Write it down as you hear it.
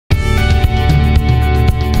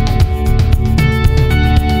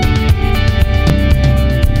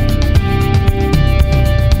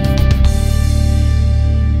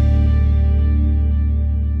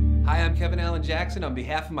Jackson. On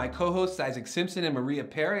behalf of my co-hosts Isaac Simpson and Maria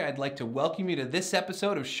Perry, I'd like to welcome you to this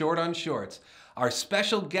episode of Short on Shorts. Our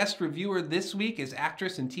special guest reviewer this week is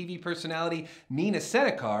actress and TV personality Nina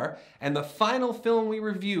Senicar, and the final film we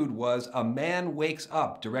reviewed was A Man Wakes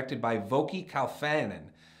Up, directed by Voki Kalfayan.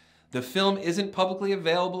 The film isn't publicly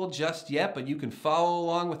available just yet, but you can follow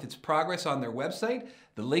along with its progress on their website.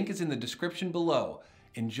 The link is in the description below.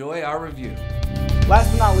 Enjoy our review.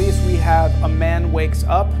 Last but not least, we have A Man Wakes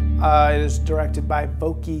Up. It is directed by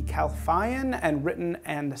Voki Kalfayan and written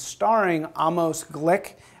and starring Amos,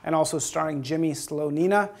 Glick, and also starring Jimmy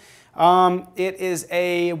Slonina. It is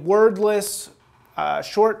a wordless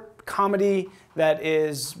short comedy that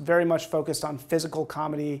is very much focused on physical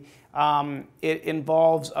comedy. It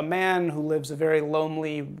involves a man who lives a very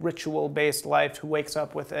lonely, ritual-based life who wakes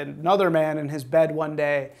up with another man in his bed one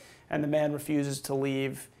day, and the man refuses to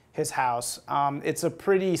leave his house. It's a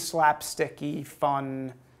pretty slapsticky,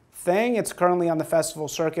 fun thing. It's currently on the festival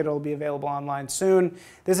circuit. It'll be available online soon.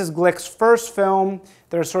 This is Glick's first film.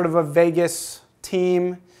 They're sort of a Vegas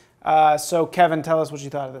team. So Kevin, tell us what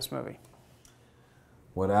you thought of this movie.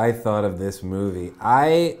 What I thought of this movie,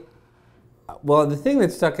 well, the thing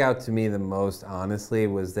that stuck out to me the most, honestly,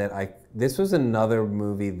 was that this was another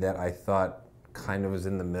movie that I thought kind of was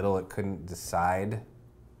in the middle. It couldn't decide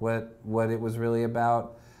what it was really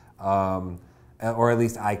about. Or at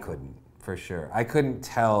least I couldn't, for sure. I couldn't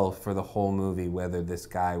tell for the whole movie whether this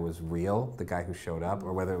guy was real, the guy who showed up,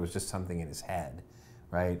 or whether it was just something in his head,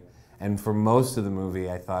 right? And for most of the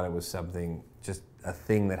movie, I thought it was something, just a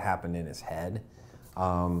thing that happened in his head.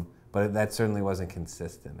 But that certainly wasn't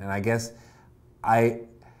consistent. And I guess I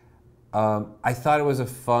thought it was a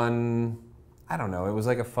fun, I don't know, it was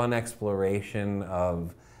like a fun exploration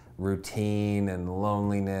of routine and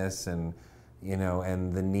loneliness and, you know,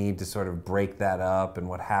 and the need to sort of break that up and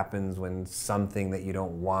what happens when something that you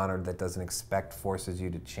don't want or that doesn't expect forces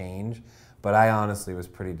you to change. But I honestly was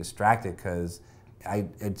pretty distracted because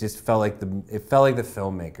it just felt like the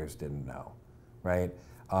filmmakers didn't know, right?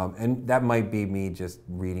 And that might be me just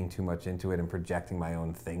reading too much into it and projecting my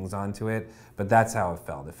own things onto it, but that's how it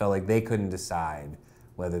felt. It felt like they couldn't decide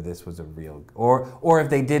whether this was a real, or if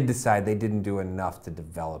they did decide, they didn't do enough to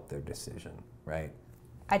develop their decision, right?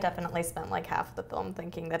 I definitely spent like half the film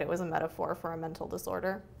thinking that it was a metaphor for a mental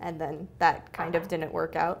disorder, and then that kind of didn't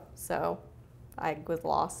work out, so I was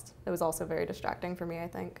lost. It was also very distracting for me, I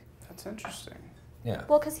think. That's interesting. Yeah.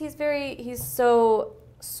 Well, because he's so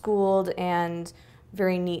schooled and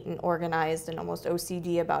very neat and organized and almost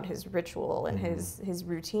OCD about his ritual and his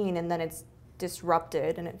routine, and then it's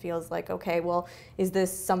disrupted and it feels like, okay, well, is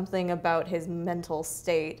this something about his mental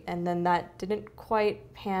state? And then that didn't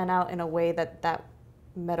quite pan out in a way that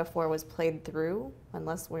metaphor was played through,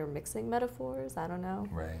 unless we're mixing metaphors, I don't know.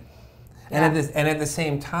 Right. Yeah. And at the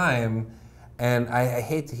same time, and I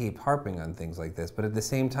hate to keep harping on things like this, but at the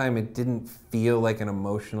same time, it didn't feel like an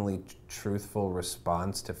emotionally truthful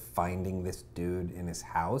response to finding this dude in his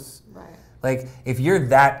house. Right. Like, if you're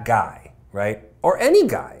that guy, right, or any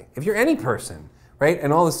guy, if you're any person, right,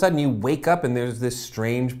 and all of a sudden you wake up and there's this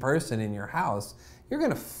strange person in your house, you're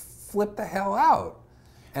gonna flip the hell out.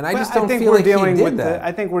 And I just don't feel like he did that.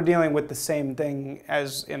 I think we're dealing with the same thing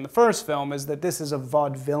as in the first film, is that this is a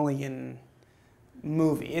vaudevillian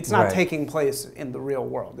movie. It's not taking place in the real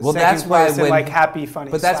world. It's taking place in like happy,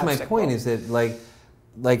 funny. But that's my point. Is that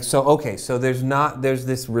so there's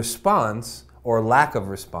this response or lack of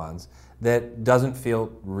response that doesn't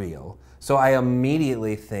feel real. So I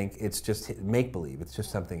immediately think it's just make-believe. It's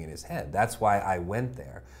just something in his head. That's why I went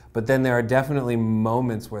there. But then there are definitely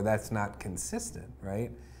moments where that's not consistent,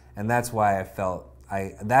 right? And that's why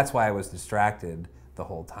that's why I was distracted the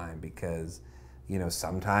whole time, because, you know,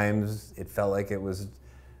 sometimes it felt like it was,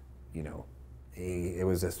 you know, it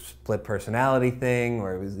was a split personality thing,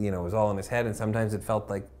 or it was, you know, it was all in his head, and sometimes it felt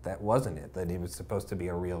like that wasn't it, that he was supposed to be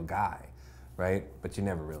a real guy, right? But you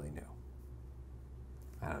never really knew.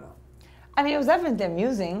 I don't know. I mean, it was definitely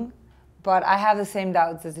amusing, but I have the same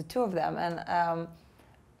doubts as the two of them, and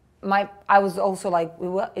I was also like,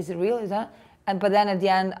 well, is it real? Is that? But then at the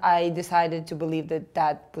end, I decided to believe that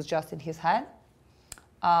that was just in his head,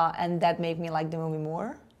 and that made me like the movie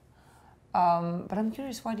more. But I'm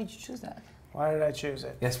curious, why did you choose that? Why did I choose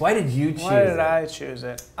it? Yes, why did you choose it? Why did I choose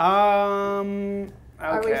it? Okay.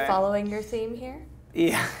 Are we following your theme here?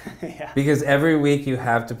 Yeah, yeah. Because every week you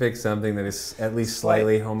have to pick something that is at least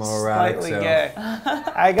slightly homoerotic. Slightly gay.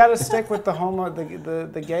 I got to stick with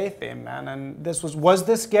the gay theme, man. And this was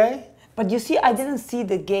this gay? But you see, I didn't see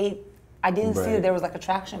the gay I didn't see Right. that there was like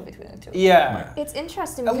attraction between the two. Yeah. It's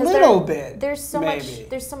interesting A because little bit, there's so maybe.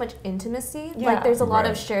 much intimacy. Yeah. Like there's a lot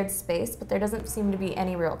Right. of shared space, but there doesn't seem to be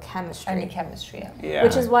any real chemistry. Any chemistry. Yeah. Yeah.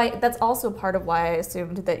 Which is why that's also part of why I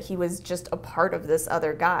assumed that he was just a part of this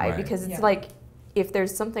other guy, Right. because it's Yeah. like if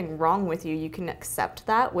there's something wrong with you, you can accept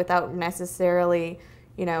that without necessarily,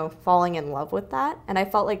 you know, falling in love with that. And I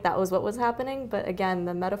felt like that was what was happening, but again,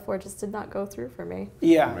 the metaphor just did not go through for me.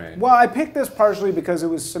 Yeah. Right. Well, I picked this partially because it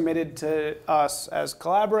was submitted to us as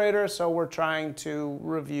collaborators, so we're trying to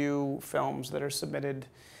review films that are submitted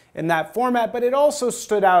in that format. But it also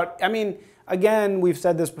stood out. I mean, again, we've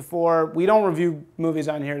said this before. We don't review movies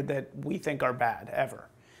on here that we think are bad ever.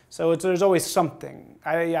 So there's always something.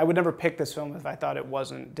 I would never pick this film if I thought it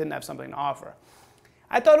didn't have something to offer.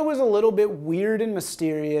 I thought it was a little bit weird and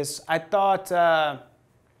mysterious. I thought the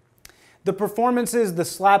performances, the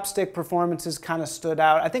slapstick performances kind of stood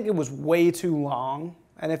out. I think it was way too long.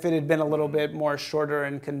 And if it had been a little bit more shorter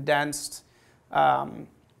and condensed,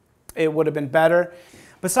 it would have been better.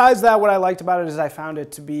 Besides that, what I liked about it is I found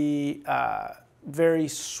it to be very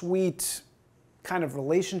sweet kind of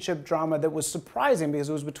relationship drama that was surprising because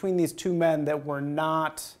it was between these two men that were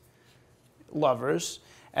not lovers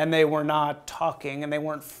and they were not talking and they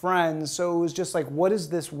weren't friends. So it was just like, what is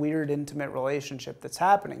this weird intimate relationship that's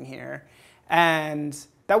happening here? And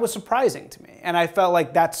that was surprising to me. And I felt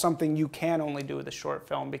like that's something you can only do with a short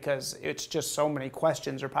film because it's just so many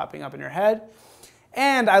questions are popping up in your head.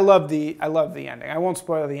 And I love the ending. I won't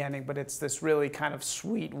spoil the ending, but it's this really kind of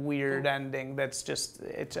sweet, weird ending that's just,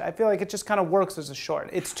 I feel like it just kind of works as a short.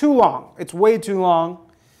 It's too long. It's way too long.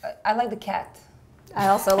 I like the cat. I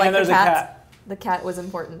also like And the there's a cat. cat. The cat was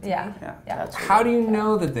important to Yeah. me. Yeah, Yeah. that's How do you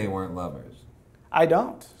know that they weren't lovers? I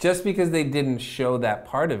don't. Just because they didn't show that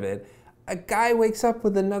part of it, a guy wakes up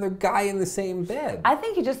with another guy in the same bed. I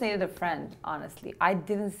think he just needed a friend, honestly. I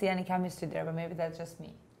didn't see any chemistry there, but maybe that's just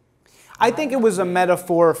me. I think it was a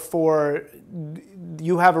metaphor for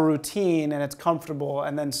you have a routine and it's comfortable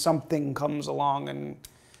and then something comes along and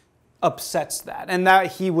upsets that. And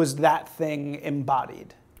that he was that thing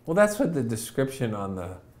embodied. Well, that's what the description on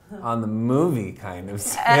the movie kind of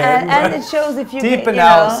said. And it shows if you Deep get,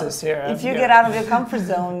 analysis here. If you Yeah. get out of your comfort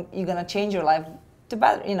zone, you're gonna change your life to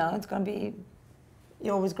better. You know, it's gonna be.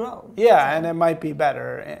 You always grow. Yeah, and it might be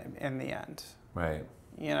better in the end, Right.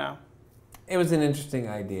 you know. It was an interesting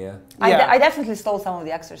idea. Yeah. I definitely stole some of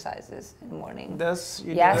the exercises in the morning. This,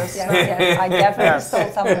 you Yes, do yes, this. yes. I definitely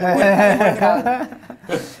stole some of the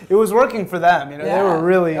workout. It was working for them, you know. They Yeah. were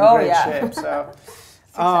really in Oh, great yeah. shape.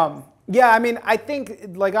 So, yeah, I mean, I think,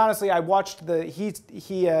 like, honestly, I watched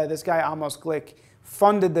this guy Amos Glick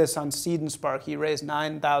funded this on Seed and Spark. He raised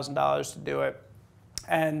 $9,000 to do it,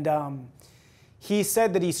 and he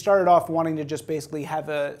said that he started off wanting to just basically have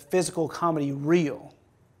a physical comedy reel,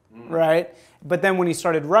 right? But then when he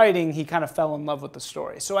started writing, he kind of fell in love with the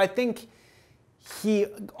story. So I think he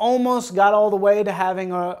almost got all the way to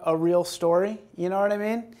having a real story, you know what I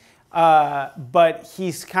mean? But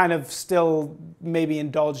he's kind of still maybe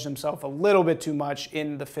indulged himself a little bit too much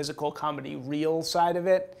in the physical comedy reel side of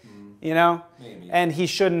it, you know? Maybe. And he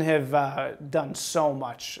shouldn't have done so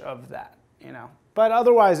much of that, you know? But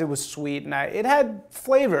otherwise, it was sweet, and it had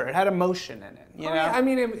flavor, it had emotion in it, you know? I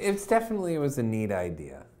mean, it was a neat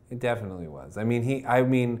idea. It definitely was. I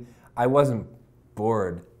mean, I wasn't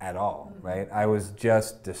bored at all, right? I was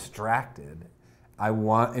just distracted.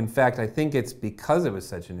 In fact, I think it's because it was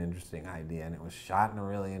such an interesting idea and it was shot in a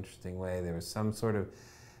really interesting way. There was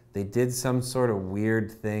they did some sort of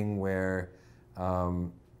weird thing where, I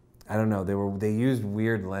don't know, they used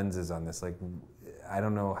weird lenses on this. Like, I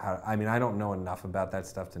don't know I don't know enough about that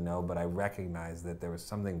stuff to know, but I recognize that there was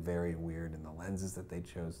something very weird in the lenses that they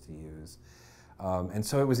chose to use. And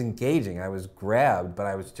so it was engaging. I was grabbed, but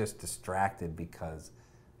I was just distracted because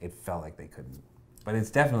it felt like they couldn't. But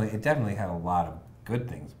it definitely had a lot of good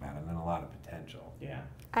things about it and a lot of potential. Yeah.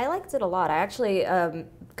 I liked it a lot. I actually,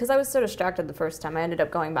 because I was so distracted the first time, I ended up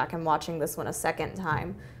going back and watching this one a second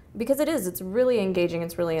time. Because it's really engaging,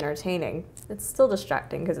 it's really entertaining. It's still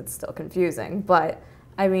distracting because it's still confusing, but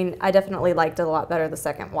I mean, I definitely liked it a lot better the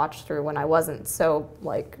second watch through when I wasn't so,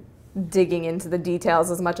 like, digging into the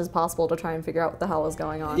details as much as possible to try and figure out what the hell was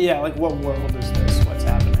going on. Yeah, like what world is this? What's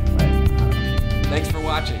happening, right? Thanks for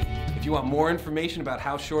watching. If you want more information about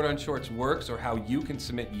how Short on Shorts works or how you can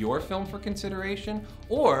submit your film for consideration,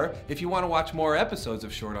 or if you want to watch more episodes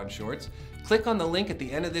of Short on Shorts, click on the link at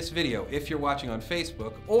the end of this video if you're watching on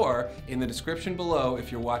Facebook, or in the description below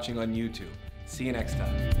if you're watching on YouTube. See you next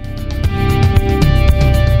time.